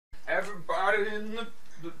Everybody in the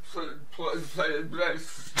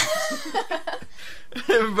place.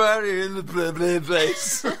 Everybody in the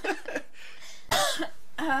place.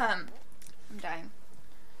 I'm dying.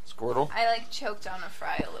 Squirtle? I like choked on a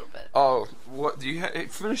fry a little bit. Oh, what? Do you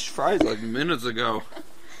it finished fries like minutes ago.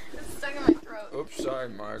 It's stuck in my throat. Oops, sorry,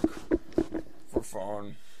 Mark. For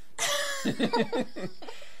phone.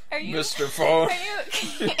 Are you, Mr. Phone. Are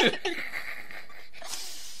you okay?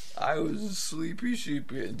 I was sleepy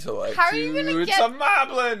sheepy until I How are you gonna get some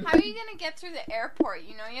moblin. How are you gonna get through the airport?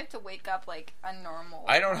 You know you have to wake up like a normal.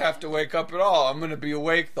 I don't have to wake up at all. I'm gonna be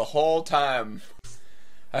awake the whole time.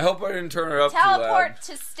 I hope I didn't turn it up too loud. Teleport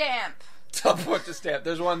to Stamp. Teleport to Stamp.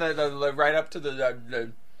 There's one that right up to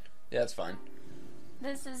the yeah, it's fine.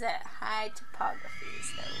 This is at high topography,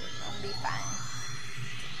 so we'll be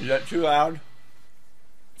fine. Is that too loud?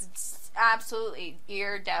 It's absolutely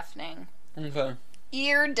ear deafening. Okay.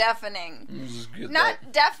 Ear deafening.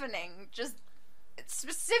 Not deafening, just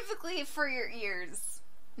specifically for your ears.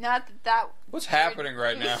 Not that. What's happening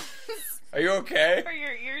right now? Are you okay? For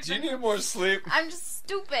your ears. Do you need more sleep? I'm just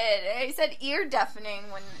stupid. I said ear deafening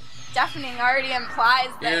when deafening already implies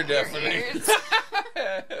that ear deafening. Your ears.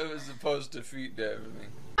 It was opposed to feet deafening.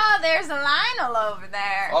 Oh, there's a Lionel over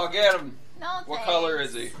there. I'll get him. No What thanks. color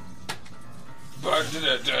is he? Well,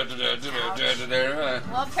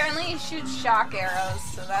 apparently he shoots shock arrows,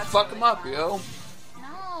 so that's Fuck really him up, fun. yo.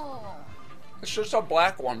 No. It's just a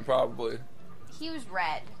black one, probably. He was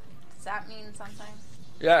red. Does that mean something?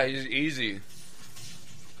 Yeah, he's easy.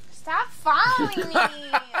 Stop following me!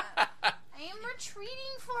 I am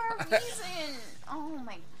retreating for a reason. Oh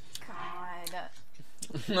my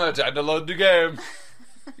god. Time to load the game.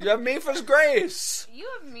 You have Mipha's grace. You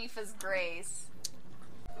have Mipha's grace.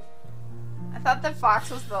 I thought the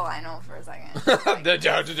fox was the Lionel for a second. Like,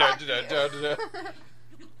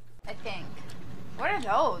 I think. What are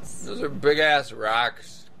those? Those are big ass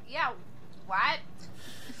rocks. Yeah, what?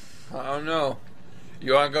 I don't know.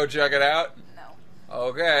 You want to go check it out? No.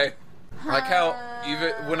 Okay. I like how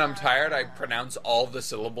even when I'm tired, I pronounce all the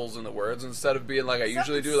syllables in the words instead of being like I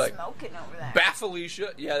usually do. Like smoking over there.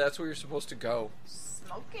 Baffalicia. Yeah, that's where you're supposed to go.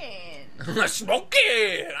 Smoking.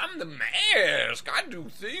 Smoking! I'm the mask. I do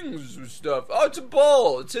things with stuff. Oh, it's a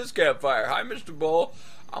bull. It's his campfire. Hi, Mr. Bull.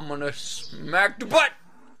 I'm gonna smack the butt.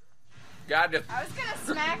 Got him. I was gonna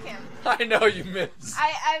smack him. I know you missed.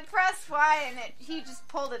 I pressed Y and he just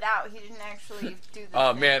pulled it out. He didn't actually do the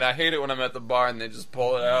Oh thing. man, I hate it when I'm at the bar and they just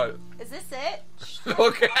pull it out. Is this it?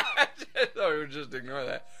 Okay. No, we just ignore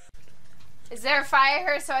that. Is there a fire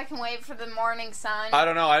here so I can wait for the morning sun? I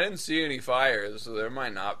don't know. I didn't see any fires, so there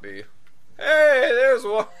might not be. Hey, there's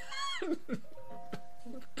one.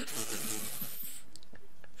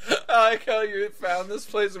 I like how you found this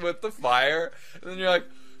place with the fire, and then you're like,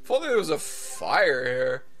 if only there was a fire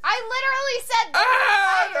here. I literally said there was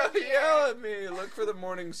a fire Don't yell at me. Look for the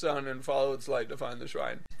morning sun and follow its light to find the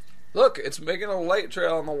shrine. Look, it's making a light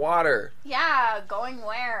trail on the water. Yeah, going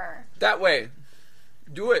where? That way.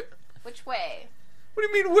 Do it. Which way? What do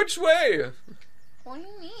you mean, which way? What do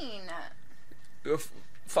you mean? Go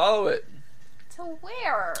follow it. To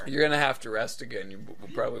where? You're gonna have to rest again. You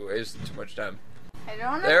probably wasted too much time. I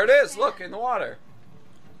don't know. There it is. Look, in the water.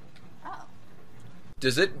 Oh.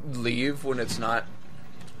 Does it leave when it's not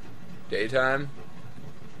daytime?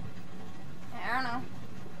 I don't know.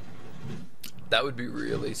 That would be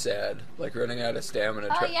really sad. Like running out of stamina.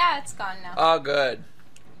 Oh, yeah, it's gone now. Oh, good.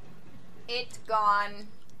 It's gone.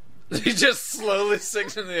 He just slowly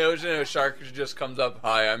sinks in the ocean and a shark just comes up.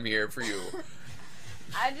 Hi, I'm here for you.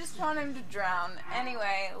 I just want him to drown.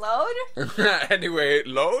 Anyway, load? Anyway,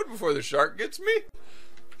 load before the shark gets me?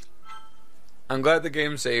 I'm glad the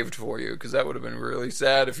game saved for you, because that would have been really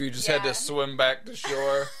sad if you just had to swim back to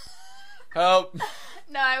shore. Help!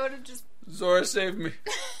 No, I would have just... Zora, save me.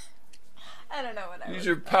 I don't know what I would Use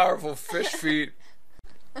your powerful fish feet.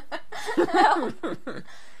 Help.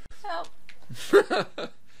 Help.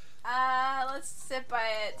 Let's sit by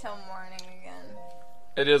it till morning again.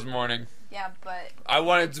 It is morning. Yeah, but... I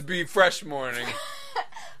want it to be fresh morning.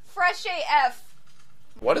 Fresh AF.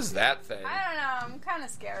 What is that thing? I don't know. I'm kind of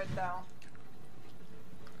scared, though.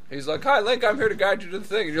 He's like, hi, Link, I'm here to guide you to the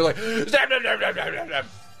thing. And you're like, zap, zap, zap, zap, zap, zap.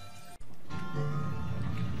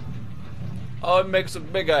 Oh, it makes a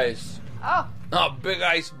big ice. Oh. Oh, big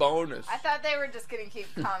ice bonus. I thought they were just going to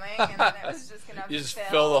keep coming, and then it was just going to You just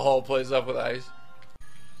fill the whole place up with ice.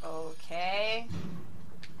 Okay.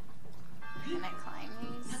 Can I climb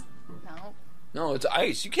these? No. No, it's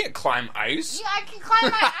ice. You can't climb ice. Yeah, I can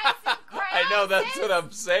climb my ice and I know, that's what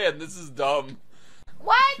I'm saying. This is dumb.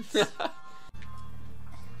 What?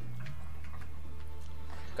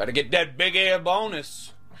 Gotta get that big air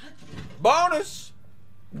bonus. Bonus!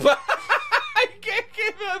 I can't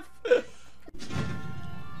get up.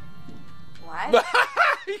 What?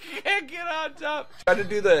 You can't get on top. Try to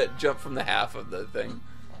do the jump from the half of the thing.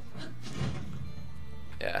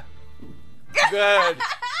 Yeah. Good.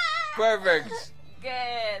 Perfect.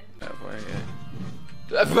 Good.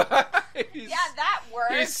 Yeah, that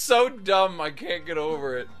works. He's so dumb, I can't get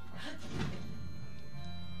over it.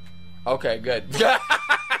 Okay, good.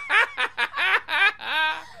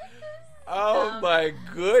 Oh my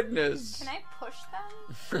goodness. Can I push them?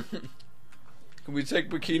 Can we take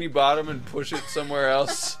Bikini Bottom and push it somewhere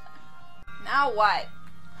else? Now what?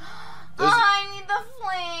 There's... I need the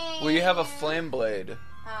flame. Well, you have a flame blade.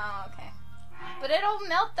 Oh, okay. But it'll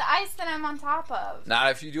melt the ice that I'm on top of.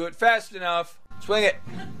 Not if you do it fast enough. Swing it.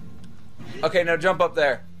 Okay, now jump up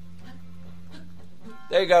there.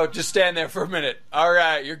 There you go. Just stand there for a minute.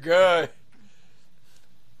 Alright, you're good.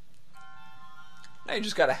 Now you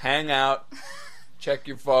just gotta hang out. Check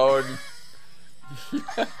your phone.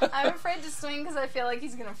 I'm afraid to swing because I feel like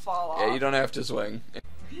he's gonna fall off. Yeah, you don't have to swing.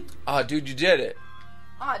 Oh, dude, you did it.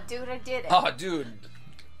 Oh, dude, I did it. Oh, dude.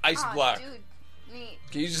 Ice block. Dude, neat.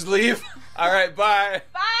 Can you just leave? Alright, bye.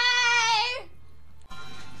 Bye!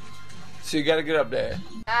 So you gotta get up there.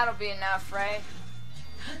 That'll be enough, right?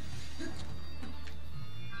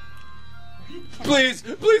 Please,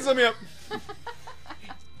 please let me up.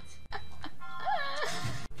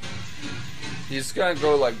 He's gonna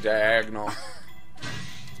go like diagonal.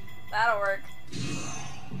 That'll work.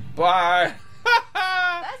 Bye.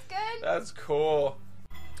 That's good. That's cool.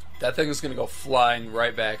 That thing is gonna go flying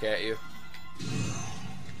right back at you.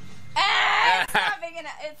 It's not big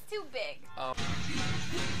enough. It's too big.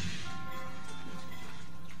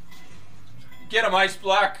 Get him, Ice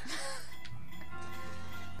Block.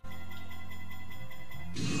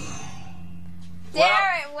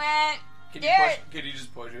 There it went. Can you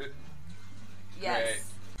just push it?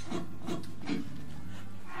 Yes. Great.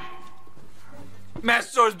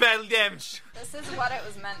 Master Sword's battle damage. This is what it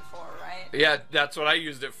was meant for, right? Yeah, that's what I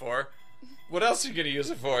used it for. What else are you gonna use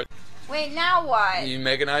it for? Wait, now what? You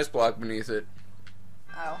make an ice block beneath it.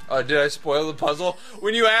 Oh. Oh, did I spoil the puzzle?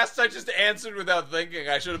 When you asked, I just answered without thinking.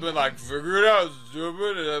 I should have been like, figure it out,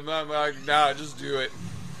 stupid. And I'm like, nah, just do it.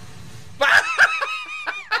 That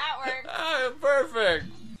worked. Oh, perfect.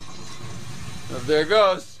 Oh, there it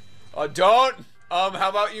goes. Don't. How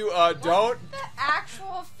about you, don't? What the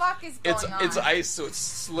actual fuck is going on? It's ice, so it's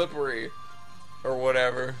slippery. Or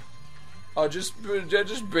whatever. Oh, just bring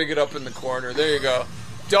it up in the corner. There you go.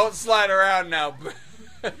 Don't slide around now,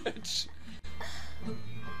 bitch.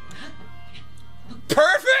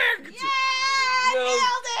 Perfect! Yeah! Little,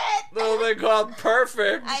 Nailed it! Little thing called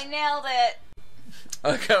perfect. I nailed it.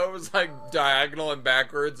 Okay, it was like diagonal and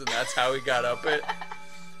backwards, and that's how he got up it.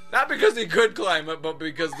 Not because he could climb it, but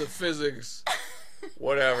because the physics.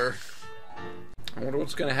 Whatever. I wonder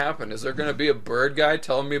what's gonna happen. Is there gonna be a bird guy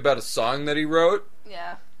telling me about a song that he wrote?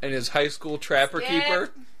 Yeah. And his high school trapper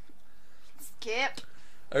keeper? Skip.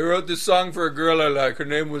 I wrote this song for a girl I like. Her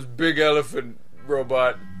name was Big Elephant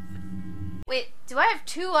Robot. Wait, do I have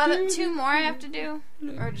two more I have to do?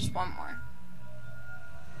 Or just one more?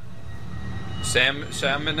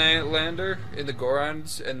 Salmonander in the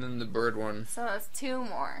Gorons, and then the bird one. So that's two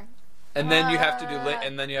more. And then you have to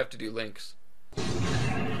do links.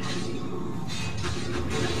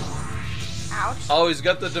 Ouch. Oh, he's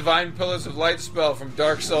got the Divine Pillars of Light spell from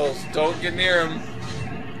Dark Souls. Don't get near him.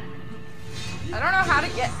 I don't know how to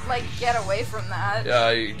get away from that.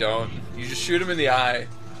 Yeah, you don't. You just shoot him in the eye.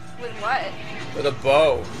 With what? With a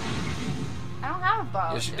bow. I don't have a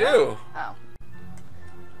bow. Yes, you do. Oh.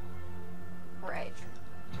 Right.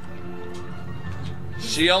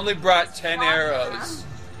 She only brought 10 arrows.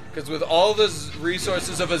 Because with all the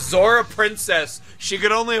resources of a Zora princess, she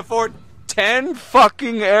could only afford 10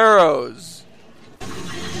 fucking arrows.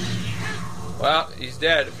 Well, he's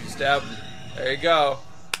dead if you stab him. There you go.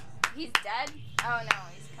 He's dead? Oh no,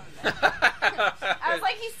 he's coming back. I was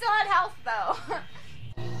like, he still had health though.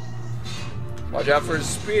 Watch out for his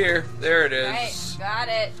spear. There it is. Right, got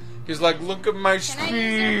it. He's like, look at my spear.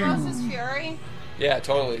 spear. Can I use Urbosa's Fury? Yeah,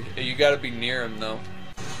 totally. You gotta be near him though.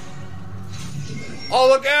 Oh,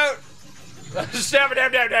 look out! Stab it,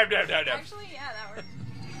 dab. Actually, yeah, that worked.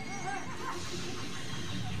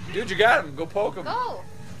 Dude, you got him. Go poke him. Go.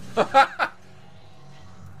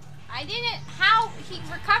 I didn't. How? He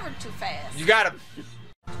recovered too fast. You got him.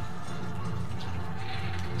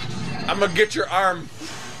 I'm gonna get your arm.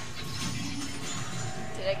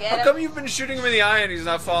 Did I get How him? come you've been shooting him in the eye and he's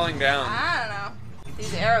not falling down? I don't know.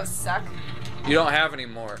 These arrows suck. You don't have any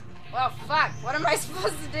more. Well, fuck. What am I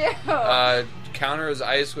supposed to do? Counter his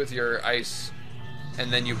ice with your ice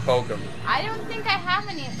and then you poke him. I don't think I have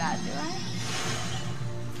any of that, do I?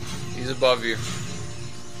 He's above you.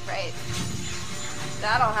 Right.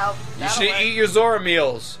 That'll help. You should eat your Zora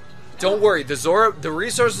meals. Don't worry, the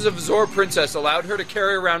resources of Zora Princess allowed her to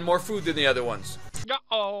carry around more food than the other ones.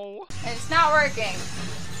 Uh-oh. And it's not working.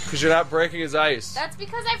 Because you're not breaking his ice. That's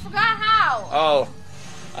because I forgot how. Oh.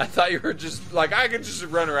 I thought you were just, like, I could just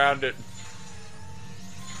run around it.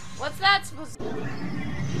 What's that supposed to be?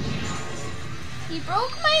 He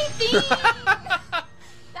broke my thing. That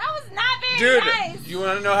was not very nice. Dude, you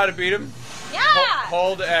want to know how to beat him? Yeah.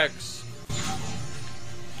 Hold X.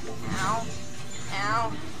 Ow.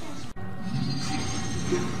 Ow.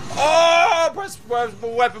 Oh! Press the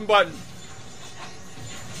weapon button.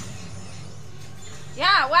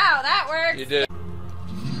 Yeah, wow, that worked. You did.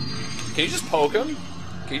 Can you just poke him?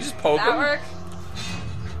 Can you just poke him? That work?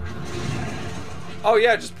 Oh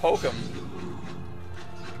yeah, just poke him.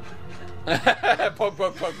 Poke,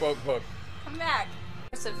 poke, poke, poke, poke. Come back.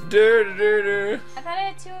 Do. I thought I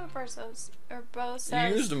had 2 Bursos. Or both. You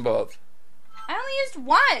used them both. I only used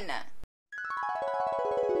 1.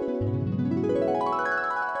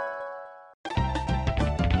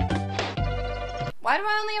 Why do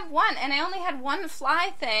I only have 1? And I only had 1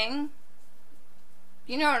 fly thing.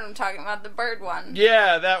 You know what I'm talking about, the bird one.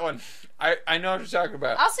 Yeah, that one. I know what you're talking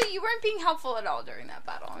about. Also, you weren't being helpful at all during that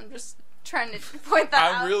battle. I'm just trying to point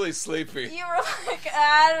that out. I'm really sleepy. You were like,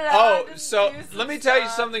 I don't know. Oh, so let me tell you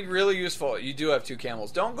something really useful. You do have 2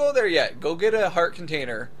 camels. Don't go there yet. Go get a heart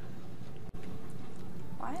container.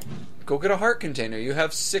 What? Go get a heart container. You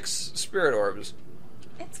have 6 spirit orbs.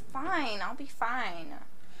 It's fine. I'll be fine.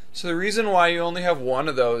 So the reason why you only have 1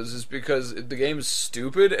 of those is because the game is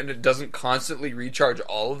stupid and it doesn't constantly recharge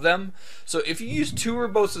all of them. So if you use 2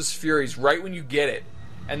 Urbosa's Furies right when you get it,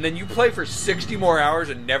 and then you play for 60 more hours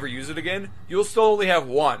and never use it again, you'll still only have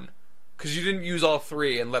 1. Because you didn't use all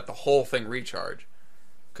 3 and let the whole thing recharge.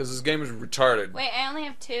 Because this game is retarded. Wait, I only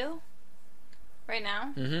have 2? Right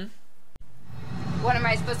now? Mm-hmm. What, am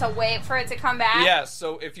I supposed to wait for it to come back? Yeah,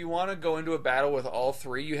 so if you want to go into a battle with all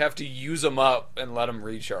 3, you have to use them up and let them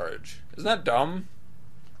recharge. Isn't that dumb?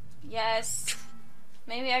 Yes.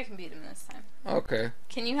 Maybe I can beat him this time. Okay.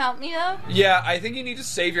 Can you help me, though? Yeah, I think you need to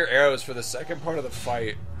save your arrows for the second part of the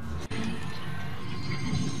fight.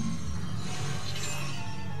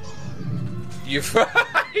 You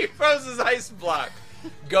he froze his ice block.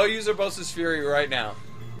 Go use Urbosa's Fury right now.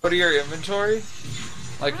 Go to your inventory.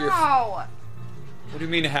 Like your. Ow! What do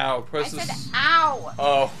you mean how? Press I said this. ow!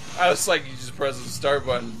 Oh, I was like, you just press the start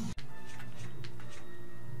button.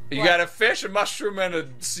 You What? got a fish, a mushroom, and a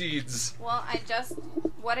seeds. Well, I just...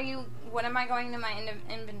 What am I going to my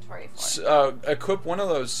inventory for? Equip one of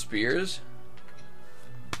those spears.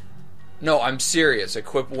 No, I'm serious.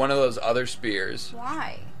 Equip one of those other spears.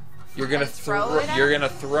 Why? You're gonna throw it at You're him?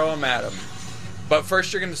 gonna throw him at him. But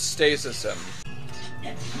first, you're gonna stasis him.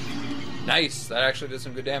 Nice. That actually did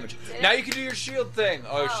some good damage. Now you can do your shield thing.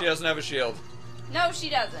 Oh, she doesn't have a shield. No, she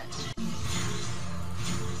doesn't.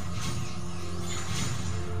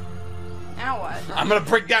 Now what? I'm gonna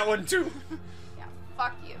break that one too. Yeah,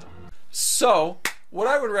 fuck you. So, what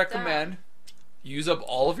I would recommend, use up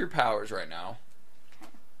all of your powers right now.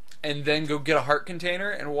 And then go get a heart container,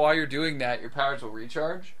 and while you're doing that, your powers will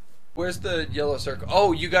recharge. Where's the yellow circle?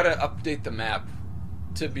 Oh, you gotta update the map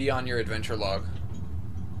to be on your adventure log.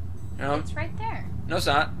 You know? It's right there. No, it's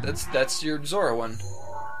not. That's your Zora one.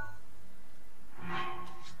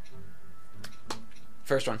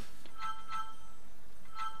 First one.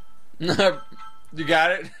 You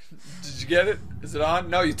got it? Did you get it? Is it on?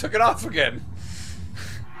 No, you took it off again.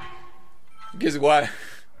 Guess what?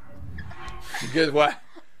 Guess what?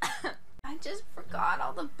 I just forgot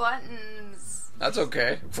all the buttons. That's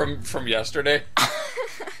okay. From yesterday. I'm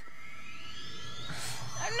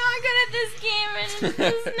not good at this game, and it's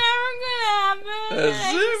just never gonna happen. I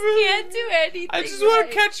just can't do anything. I just want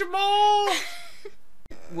to catch them all.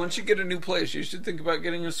 Once you get a new place, you should think about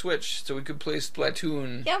getting a Switch so we could play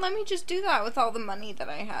Splatoon. Yeah, let me just do that with all the money that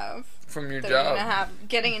I have. From your that job. I'm gonna have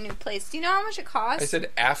getting a new place. Do you know how much it costs? I said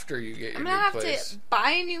after you get your new place. I'm gonna have to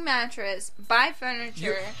buy a new mattress, buy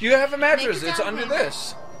furniture. You have a mattress. Make It's down under payment.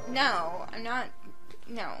 this. No, I'm not.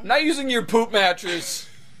 No. I'm not using your poop mattress.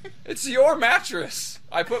 It's your mattress.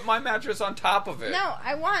 I put my mattress on top of it. No,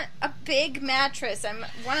 I want a big mattress. I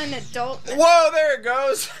want an adult. Whoa, there it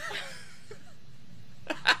goes.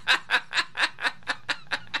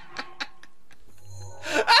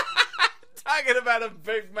 Talking about a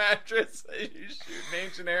big mattress. You shoot an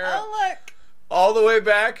ancient arrow. Oh, look. All the way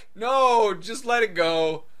back? No, just let it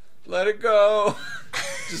go. Let it go.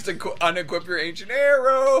 Just unequip your ancient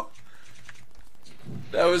arrow.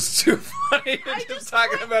 That was too funny. You're just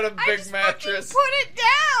talking about a big mattress. Put it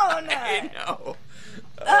down. I know.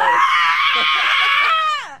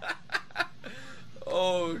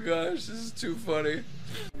 Oh gosh, this is too funny.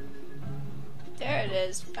 There it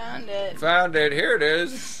is. Found it. Found it. Here it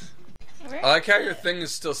is. Where I like how your thing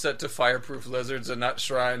is still set to fireproof lizards and not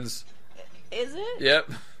shrines. Is it?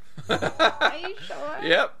 Yep. Are you sure?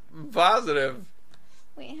 Yep. Positive.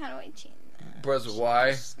 Wait, how do I change that? Press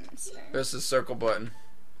Y. Sensor. Press the circle button.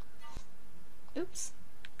 Oops.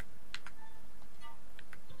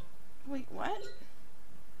 Wait, what?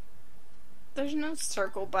 There's no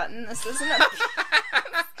circle button. This isn't a...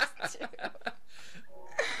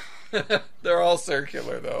 They're all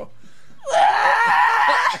circular though.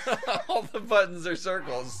 All the buttons are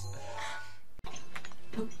circles.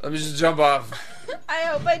 Let me just jump off. I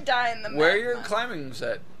hope I die in the Where are your magma. climbing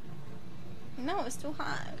set? No, it's too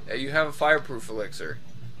hot. Yeah, you have a fireproof elixir.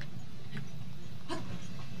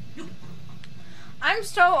 I'm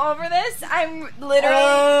so over this. I'm literally...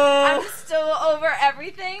 I'm still over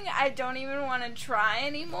everything. I don't even want to try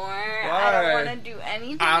anymore. I don't want to do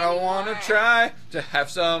anything I don't want anymore. to try to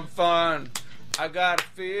have some fun. I got a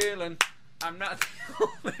feeling I'm not the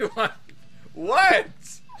only one. What?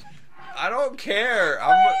 I don't care.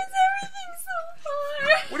 Why is everything so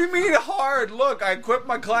hard? What do you mean hard? Look, I equipped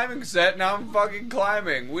my climbing set. Now I'm fucking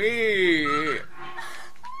climbing. Wee.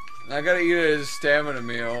 I gotta eat a stamina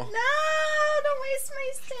meal. No, don't waste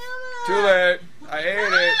my stamina. Too late. I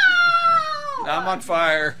ate it. No. Now I'm on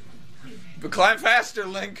fire. But climb faster,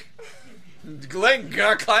 Link. Link,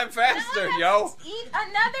 climb faster, Now I yo. have to eat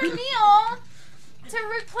another meal to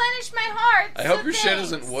replenish my heart. I hope your shit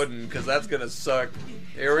isn't wooden, because that's gonna suck.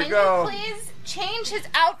 Here we Can go. you please change his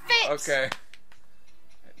outfit? Okay.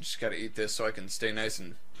 I just gotta eat this so I can stay nice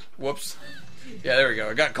and... Whoops. Yeah, there we go.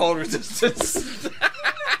 I got cold resistance.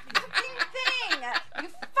 You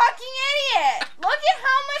fucking idiot! Look at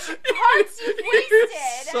how much parts you've wasted!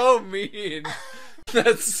 So mean.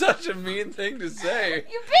 That's such a mean thing to say.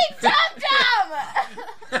 You big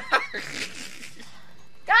dum-dum!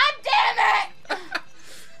 God damn it!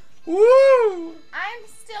 Woo! I'm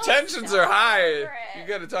still Tensions so are high. over it. You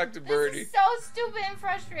gotta talk to This Birdie. is so stupid and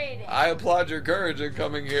frustrating. I applaud your courage in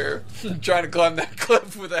coming here. Trying to climb that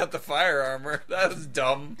cliff without the fire armor. That is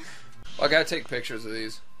dumb. I gotta take pictures of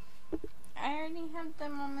these. I already have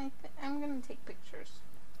them on my... I'm gonna take pictures.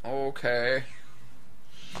 Okay.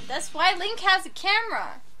 That's why Link has a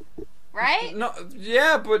camera. Right? No,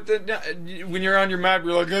 yeah, but when you're on your map,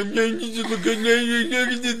 you're like, I need to look at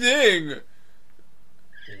the thing.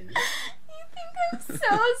 You think I'm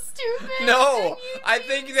so stupid? No, and you I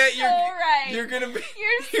think that so right. you're gonna be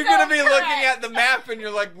You're gonna so be looking correct. at the map and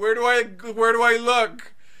you're like, where do I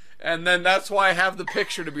look? And then that's why I have the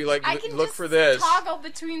picture to be like, I can look just for this. toggle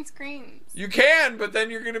between screens. You can, but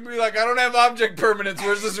then you're gonna be like, I don't have object permanence.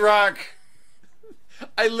 Where's this rock?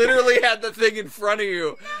 I literally had the thing in front of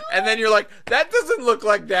you, and then you're like, that doesn't look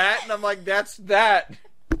like that, and I'm like, that's that.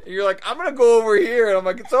 And you're like, I'm gonna go over here, and I'm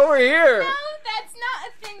like, it's over here. No, that's not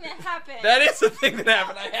a thing that happened. That is the thing that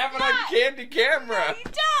happened. I have it on candy camera. No, you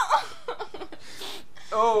don't.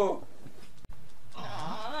 Oh.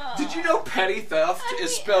 Did you know petty theft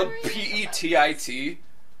is spelled P-E-T-I-T?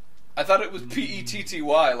 I thought it was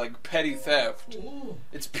P-E-T-T-Y, like petty theft.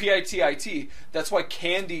 It's P-I-T-I-T. That's why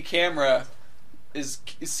candy camera is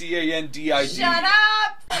C-A-N-D-I-D. Shut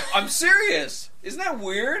up! I'm serious. Isn't that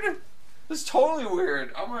weird? That's totally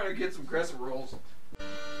weird. I'm gonna get some crescent rolls.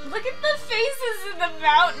 Look at the faces in the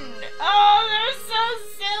mountain. Oh, they're so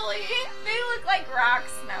silly. They look like rock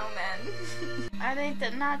snowmen. Are they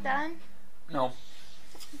not done? No.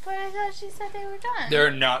 But I thought she said they were done. They're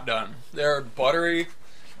not done. They're buttery.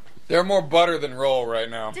 They're more butter than roll right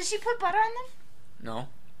now. Did she put butter on them? No.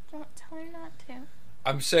 Don't tell her not to.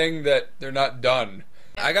 I'm saying that they're not done.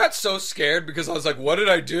 I got so scared because I was like, what did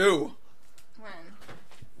I do? When?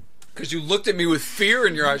 Because you looked at me with fear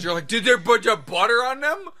in your eyes. You're like, did they put your butter on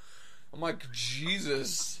them? I'm like,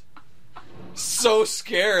 Jesus. So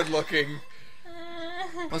scared looking.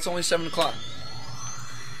 Well, it's only 7 o'clock.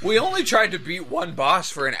 We only tried to beat one boss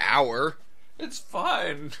for an hour. It's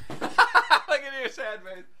fine. Look at your sad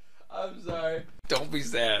face. I'm sorry. Don't be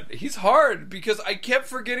sad. He's hard because I kept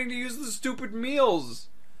forgetting to use the stupid meals.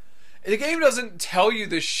 The game doesn't tell you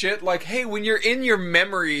this shit like, hey, when you're in your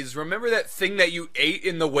memories, remember that thing that you ate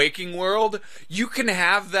in the waking world? You can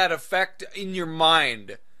have that effect in your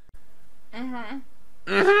mind.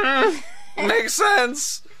 Makes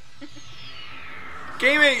sense.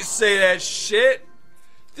 Game ain't say that shit.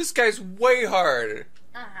 This guy's way hard.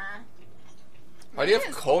 Why do you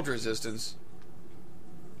have cold resistance?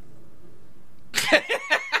 Good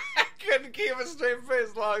couldn't keep a straight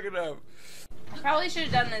face long enough. I probably should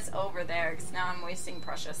have done this over there, because now I'm wasting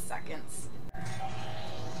precious seconds.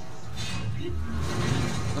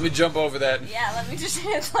 Let me jump over that. Yeah, let me just,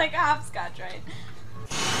 it's like hopscotch, right?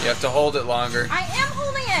 You have to hold it longer. I am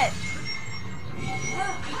holding it!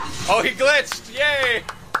 Oh, he glitched! Yay!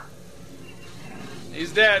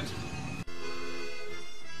 He's dead.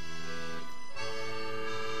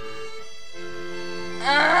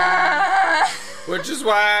 Which is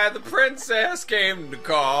why the princess came to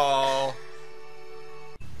call.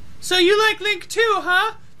 So you like Link too,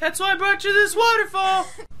 huh? That's why I brought you this waterfall.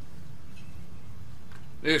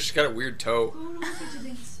 Ew, she's got a weird toe.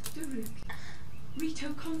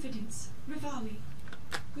 Rito confidence, Rivali,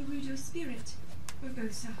 Gerudo spirit,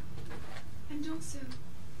 Urbosa, and also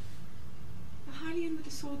a Hylian with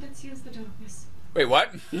a sword that seals the darkness. Wait,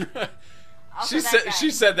 what?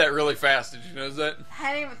 She said that really fast. Did you notice that?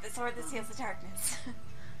 Hylian with the sword that seals the darkness.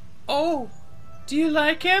 Oh, do you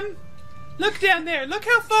like him? Look down there. Look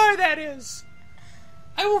how far that is.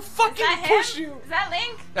 I will fucking push you. Is that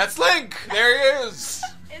Link? That's Link. There he is.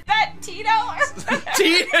 Is that Tito?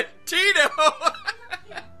 Tito.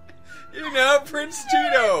 You know, Prince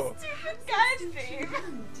Tito. Stupid guy's name.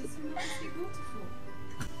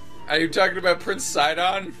 Are you talking about Prince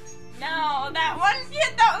Sidon? No, that one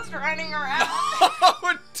kid that was running around.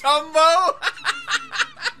 Oh, Tumbo.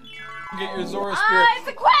 Get your Zora spirit. It's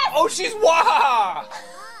a quest. Oh, she's Waha.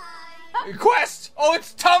 Quest. Oh,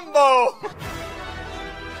 it's Tumbo.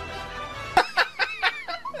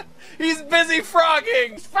 He's busy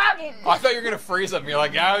frogging! He's frogging! Oh, I thought you were gonna freeze him. You're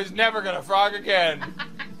like, I was never gonna frog again.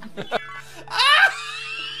 It's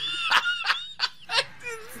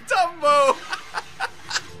Tumbo!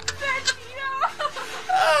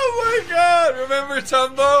 Oh my god! Remember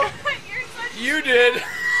Tumbo? You did.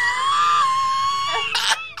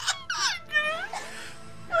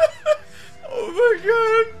 Oh my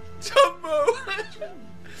god! Tumbo!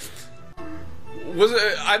 Was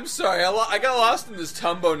it? I'm sorry, I got lost in this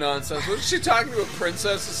Tumbo nonsense. Wasn't she talking to a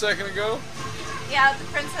princess a second ago? Yeah, the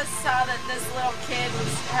princess saw that this little kid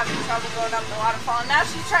was having trouble going up the waterfall, and now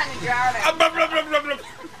she's trying to drown him.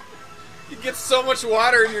 You get so much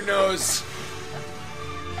water in your nose.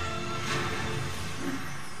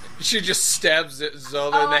 She just stabs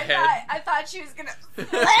Zelda in the head. I thought she was gonna slam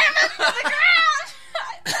him to the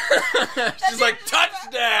ground. She's like,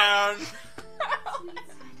 touchdown!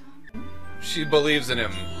 She believes in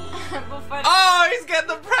him. Oh, he's got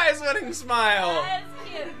the prize-winning smile. That's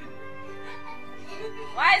cute.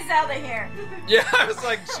 Why is Zelda here? Yeah, I was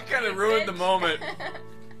like, she kind of ruined the moment.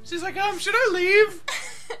 She's like, should I leave?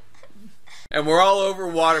 And we're all over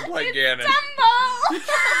Waterblight Ganon. Tumbo!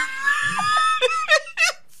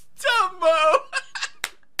 Tumbo!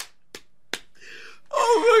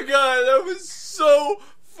 Oh my god, that was so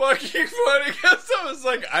fucking funny. Because I was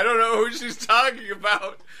like, I don't know who she's talking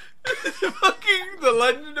about. Fucking The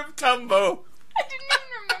Legend of Tumbo. I didn't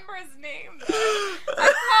even remember his name.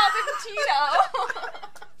 I called him Tito.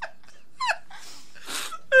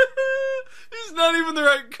 He's not even the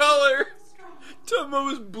right color.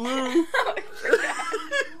 Tumbo is blue.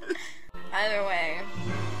 Either way.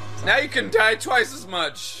 Now you can die twice as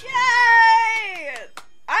much. Yay!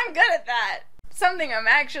 I'm good at that. Something I'm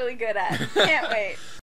actually good at. Can't wait.